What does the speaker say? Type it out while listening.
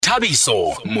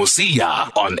Thabiso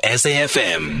Mosia on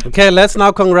SAFM. Okay, let's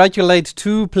now congratulate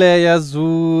two players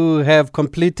who have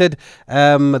completed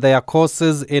their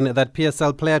courses in that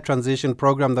PSL player transition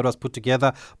program that was put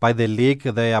together by the league.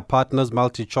 They are partners,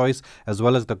 Multi-Choice, as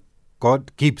well as the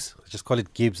Gibbs, just call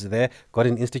it Gibbs there,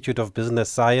 Gordon Institute of Business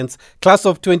Science, class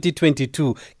of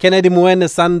 2022. Kennedy Muene,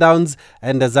 Sundowns,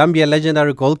 and the Zambia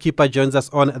legendary goalkeeper joins us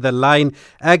on the line.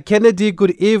 Kennedy,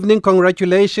 good evening,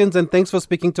 congratulations, and thanks for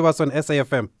speaking to us on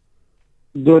SAFM.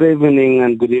 Good evening,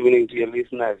 and good evening to your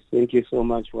listeners. Thank you so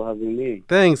much for having me.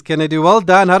 Thanks, Kennedy. Well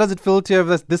done. How does it feel to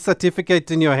have this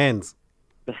certificate in your hands?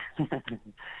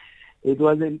 It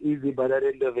wasn't easy, but at the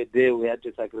end of the day, we had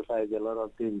to sacrifice a lot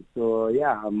of things. So,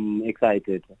 yeah, I'm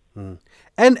excited.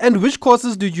 And which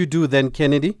courses did you do then,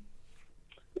 Kennedy?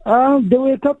 There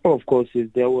were a couple of courses.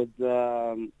 There was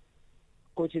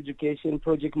coach education,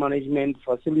 project management,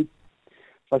 facility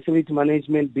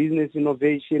management, business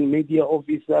innovation, media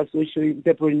officer, social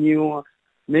entrepreneur,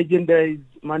 merchandise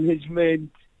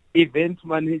management, event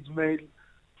management.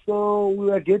 So we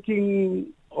were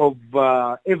getting of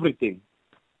everything.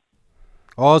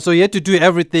 Oh, so you had to do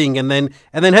everything, and then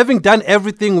having done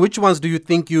everything, which ones do you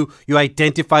think you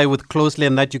identify with closely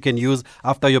and that you can use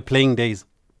after your playing days?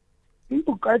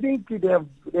 Look, I think they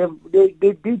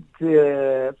did.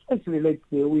 Firstly,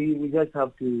 we just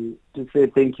have to say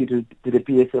thank you to the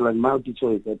PSL and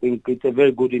Multi-Choice. I think it's a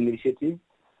very good initiative.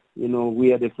 You know,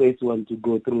 we are the first one to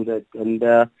go through that. And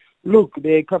look,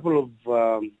 there are a couple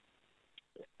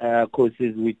of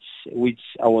courses which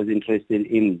I was interested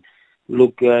in.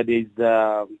 Look, there's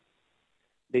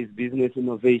business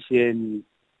innovation,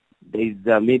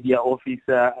 there's media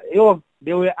officer.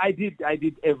 I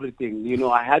did everything. You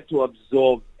know, I had to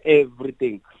absorb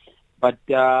everything. But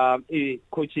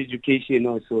coach education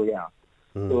also, yeah.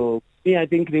 So I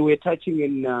think they were touching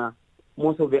in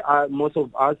most of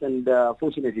us, and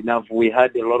fortunate enough, we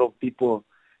had a lot of people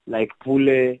like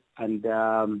Pule and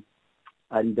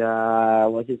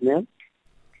what's his name?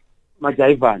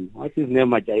 Majaivan. What's his name,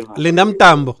 Majaivan?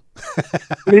 Lindamtambo.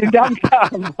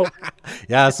 Lindamtambo.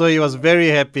 Yeah, so he was very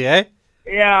happy, eh?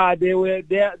 Yeah,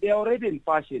 they're already in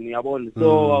fashion, Yabon.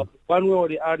 So one way or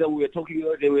the other,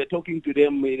 they were talking to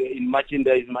them in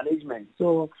merchandise management.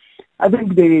 So I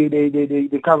think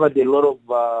they covered a lot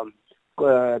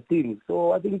of things.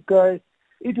 So I think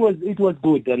it was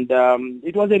good, and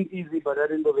it wasn't easy, but at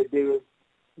the end of the day,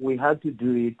 we had to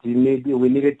do it. We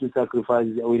needed to sacrifice,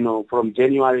 from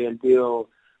January until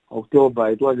October.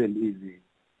 It wasn't easy.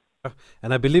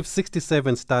 And I believe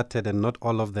 67 started and not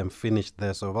all of them finished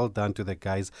there. So well done to the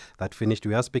guys that finished.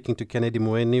 We are speaking to Kennedy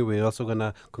Muene. We're also going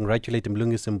to congratulate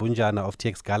Mlungisi Mbunjana of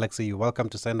TX Galaxy. You're welcome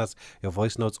to send us your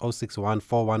voice notes 061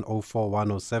 410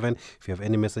 107 if you have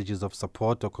any messages of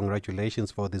support or congratulations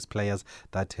for these players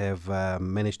that have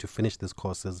managed to finish these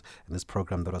courses in this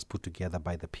program that was put together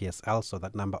by the PSL. So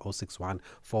that number 061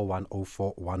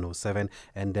 410 107.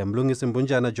 And Mlungisi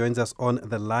Mbunjana joins us on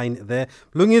the line there.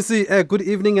 Mlungisi, good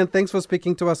evening and thanks for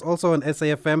speaking to us also on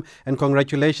SAFM, and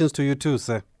congratulations to you too,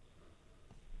 sir.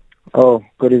 Oh,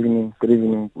 good evening. Good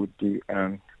evening, Woody.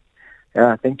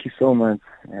 Yeah, thank you so much.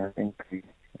 Thank you.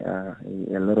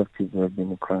 A lot of people have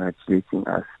been congratulating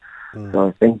us.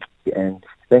 So thank you, and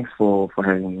thanks for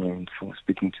having me and for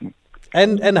speaking to me.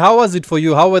 And how was it for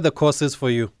you? How were the courses for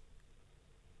you?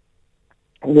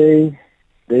 They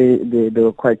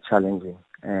were quite challenging,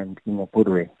 and in a good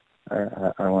way.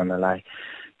 I don't want to lie.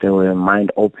 They were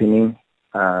mind-opening.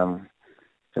 They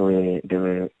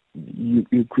were.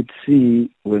 You could see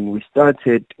when we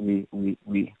started, we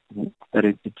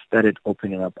started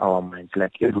opening up our minds,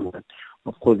 like everyone.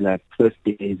 Of course, like first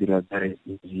days it was very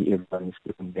easy. Everyone is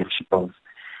taking their shells.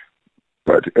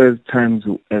 But as time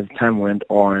went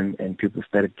on, and people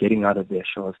started getting out of their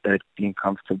shells, started being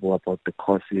comfortable about the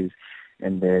courses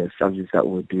and the subjects that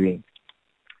we're doing,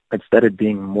 it started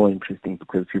being more interesting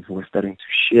because people were starting to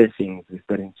share things, were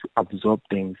starting to absorb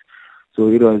things. So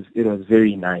it was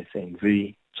very nice and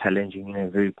very challenging in a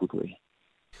very good way.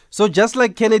 So just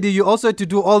like Kennedy, you also had to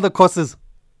do all the courses?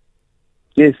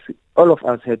 Yes, all of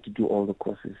us had to do all the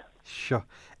courses. Sure.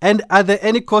 And are there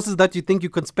any courses that you think you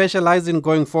could specialize in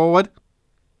going forward?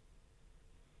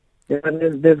 Yeah,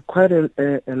 there's quite a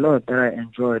lot that I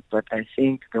enjoyed, but I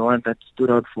think the one that stood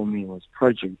out for me was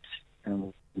projects.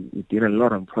 We did a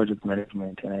lot on project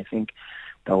management, and I think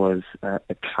that was a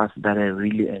class that I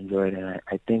really enjoyed, and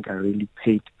I think I really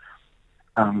paid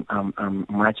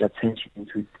much attention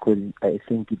to it because I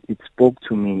think it spoke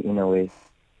to me in a way.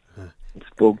 It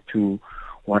spoke to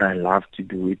what I love to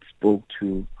do. It spoke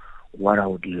to what I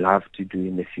would love to do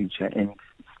in the future, and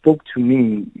spoke to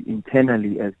me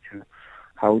internally as to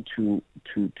how to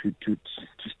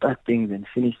start things and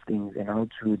finish things, and how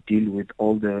to deal with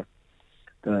all the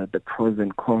pros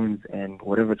and cons and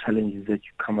whatever challenges that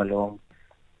you come along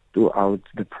throughout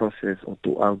the process or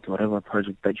throughout whatever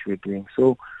project that you were doing.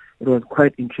 So it was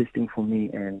quite interesting for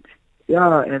me. And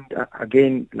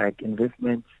again, like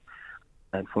investments,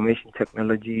 information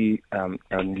technology,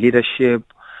 and leadership,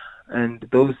 and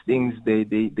those things,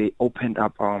 they opened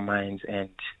up our minds and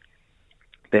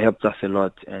they helped us a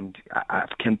lot. And I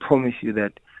can promise you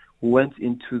that we went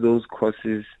into those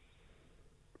courses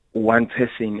one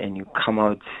person and you come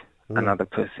out another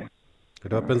person.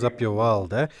 It opens up your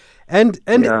world, eh? And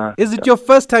is it your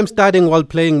first time studying while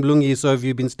playing Mlungi? So have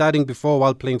you been studying before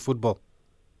while playing football?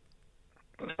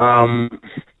 No,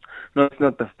 it's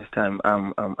not the first time.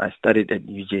 I studied at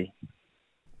UJ.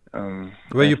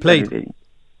 Where you played?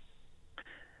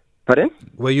 Pardon?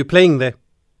 Were you playing there?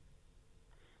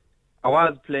 I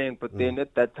was playing, but then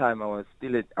at that time I was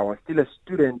still a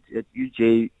student at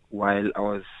UJ while I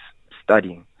was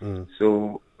studying.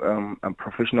 So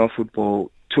professional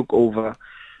football took over,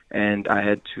 and I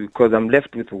had to, because I'm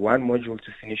left with one module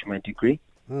to finish my degree.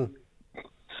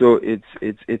 So it's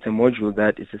a module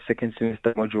that is a second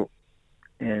semester module,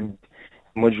 and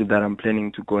a module that I'm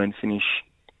planning to go and finish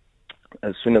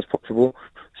as soon as possible,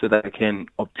 so that I can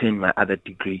obtain my other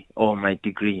degree, or my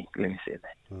degree, let me say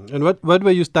that. And what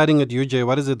were you studying at UJ?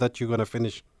 What is it that you're going to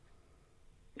finish?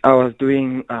 I was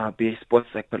doing BA Sports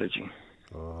Psychology.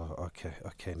 Oh,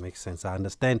 okay, makes sense. I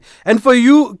understand. And for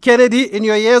you, Kennedy, in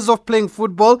your years of playing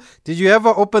football, did you ever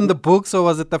open the books, or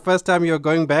was it the first time you were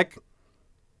going back?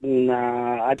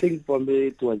 Nah, I think for me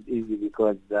it was easy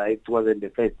because it wasn't the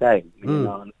first time. You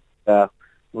know,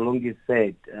 Mlungi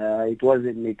said it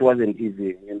wasn't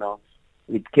easy. You know,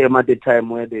 it came at a time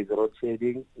where there's road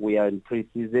shading. We are in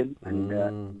pre-season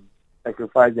and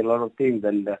sacrifice a lot of things.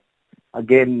 And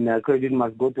again, credit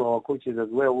must go to our coaches as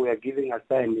well. We are giving us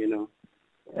time. You know.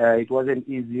 It wasn't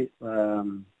easy,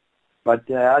 but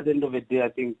at the end of the day, I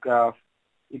think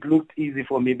it looked easy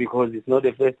for me because it's not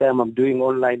the first time I'm doing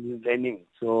online learning.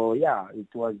 So yeah, it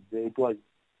was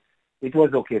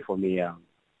okay for me. Yeah.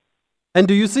 And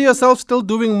do you see yourself still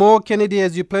doing more, Kennedy,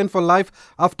 as you plan for life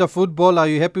after football? Are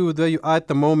you happy with where you are at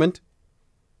the moment?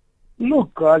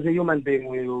 Look, as a human being,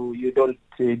 you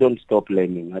don't stop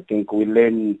learning. I think we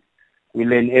learn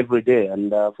every day,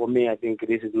 and for me, I think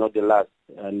this is not the last,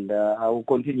 and I will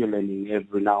continue learning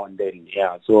every now and then.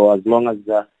 Yeah, so as long as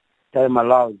time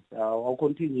allows, I'll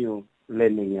continue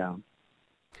learning. Yeah.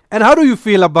 And how do you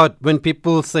feel about when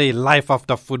people say life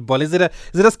after football? Is it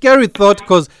a scary thought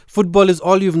because football is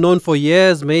all you've known for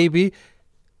years, maybe?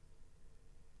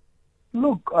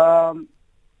 Look,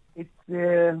 it's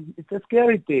a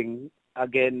scary thing.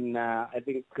 Again, I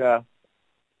think.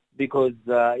 Because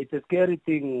it's a scary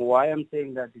thing. Why I'm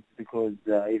saying that is because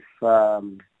if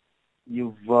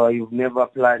you've never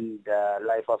planned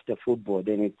life after football,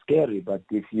 then it's scary. But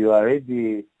if you are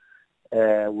ready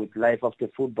with life after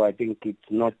football, I think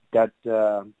it's not that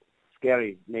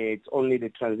scary. It's only the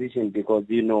transition because,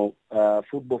 you know,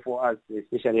 football for us,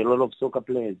 especially a lot of soccer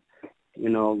players, you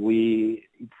know,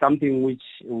 it's something which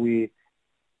we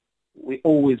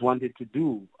always wanted to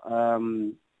do.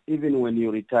 Even when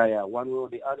you retire, one way or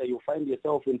the other, you find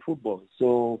yourself in football.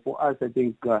 So for us, I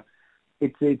think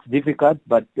it's difficult.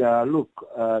 But look,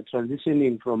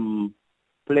 transitioning from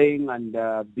playing and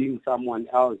being someone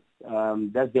else,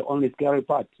 that's the only scary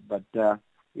part. But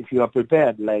if you are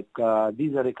prepared, like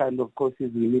these are the kind of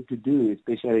courses we need to do,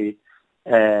 especially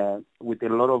with a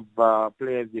lot of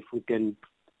players. If we can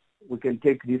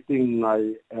take this thing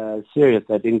serious,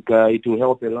 I think it will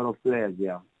help a lot of players.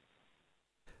 Yeah.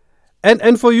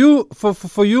 And for you,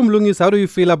 for you, Mlungis, how do you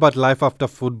feel about life after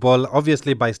football?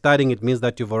 Obviously, by studying, it means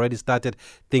that you've already started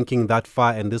thinking that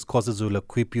far, and these courses will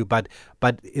equip you. But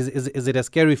is it a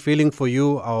scary feeling for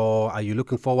you, or are you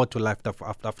looking forward to life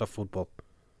after football?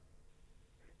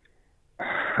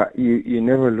 You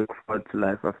never look forward to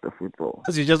life after football.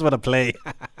 Because you just want to play.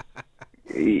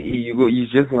 You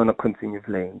just want to continue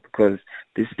playing because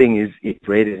this thing is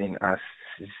inbred in us.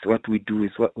 It's what we do.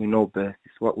 It's what we know best.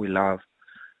 It's what we love.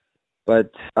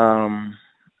 But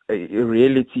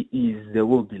reality is there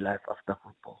will be life after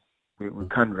football. We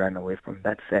can't run away from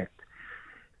that fact.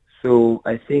 So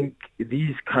I think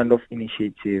these kind of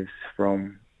initiatives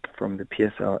from the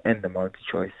PSL and the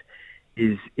multi-choice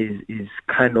is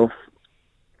kind of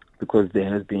because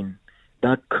there has been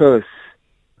that curse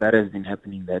that has been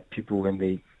happening that people, when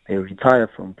they retire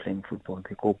from playing football,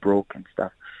 they go broke and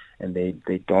stuff, and they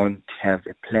don't have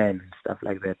a plan and stuff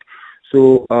like that.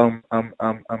 So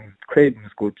credit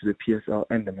must go to the PSL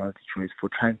and the multi-choice for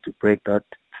trying to break that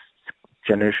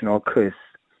generational curse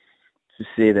to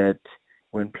say that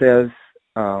when players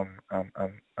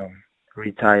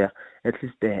retire, at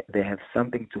least they have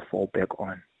something to fall back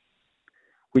on,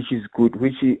 which is good,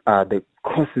 which are the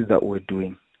courses that we're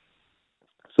doing.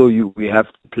 So we have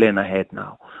to plan ahead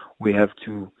now. We have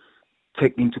to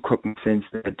take into cognizance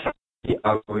that they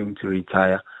are going to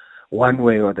retire one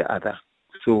way or the other.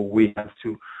 So we have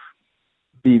to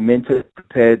be mentally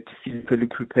prepared, physically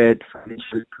prepared,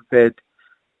 financially prepared,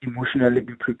 emotionally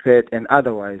be prepared, and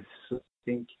otherwise. So I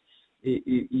think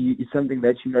it's something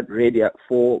that you're not ready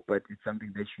for, but it's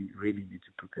something that you really need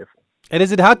to prepare for. And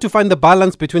is it hard to find the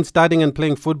balance between studying and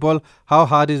playing football? How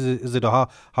hard is it, or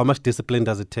how much discipline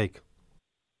does it take?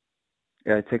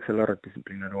 Yeah, it takes a lot of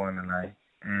discipline, I don't want to lie.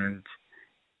 And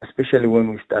especially when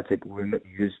we started, we're not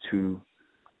used to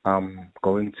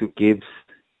going to gigs,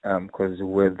 because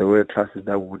there were classes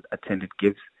that would attend at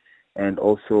gigs. And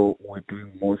also we're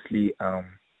doing mostly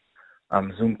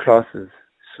Zoom classes.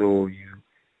 So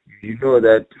you know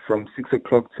that from 6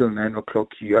 o'clock till 9 o'clock,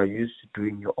 you are used to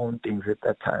doing your own things at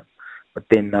that time. But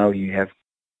then now you have...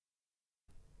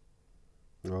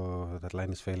 Oh, that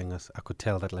line is failing us. I could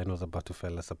tell that line was about to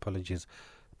fail us. Apologies.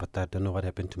 But I don't know what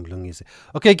happened to Mlungisi.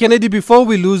 Okay, Kennedy, before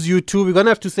we lose you two, we're going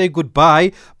to have to say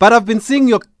goodbye. But I've been seeing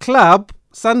your club,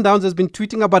 Sundowns, has been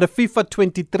tweeting about a FIFA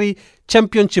 23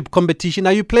 championship competition.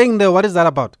 Are you playing there? What is that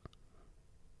about?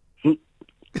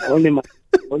 Only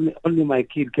my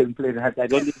kid can play that. I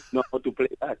don't even know how to play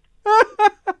that.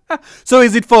 So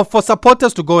is it for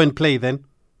supporters to go and play then?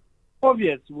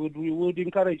 Obvious. We would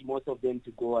encourage most of them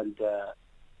to go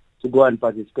and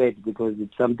participate, because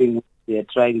it's something they're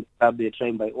trying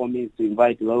by all means to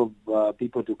invite a lot of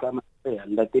people to come and play.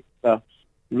 And I think,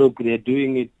 look, they're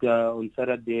doing it on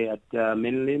Saturday at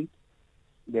Mainland.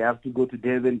 They have to go to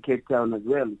Durban, Cape Town as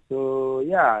well. So,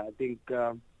 yeah, I think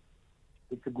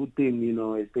it's a good thing,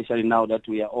 especially now that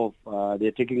we are off.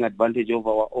 They're taking advantage of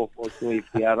our off also, if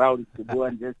they are around, to go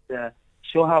and just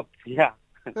show up. Yeah.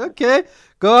 Okay,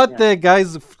 go out there,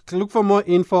 guys. Look for more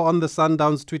info on the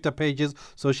Sundowns Twitter pages,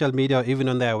 social media, or even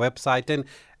on their website.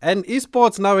 And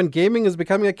esports now and gaming is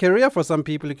becoming a career for some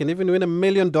people. You can even win $1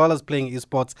 million playing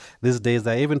esports these days.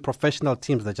 There are even professional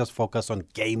teams that just focus on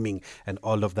gaming and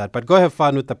all of that. But go have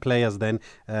fun with the players then,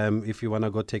 if you want to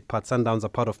go take part. Sundowns are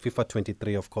part of FIFA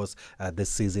 23, of course,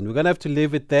 this season. We're going to have to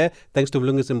leave it there. Thanks to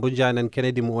Mlungisi Mbunjana and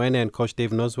Kennedy Muwene and Coach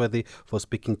Dave Nosworthy for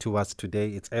speaking to us today.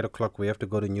 It's 8 o'clock. We have to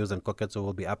go to news, and Koketso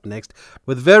will be up next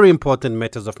with very important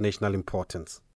matters of national importance.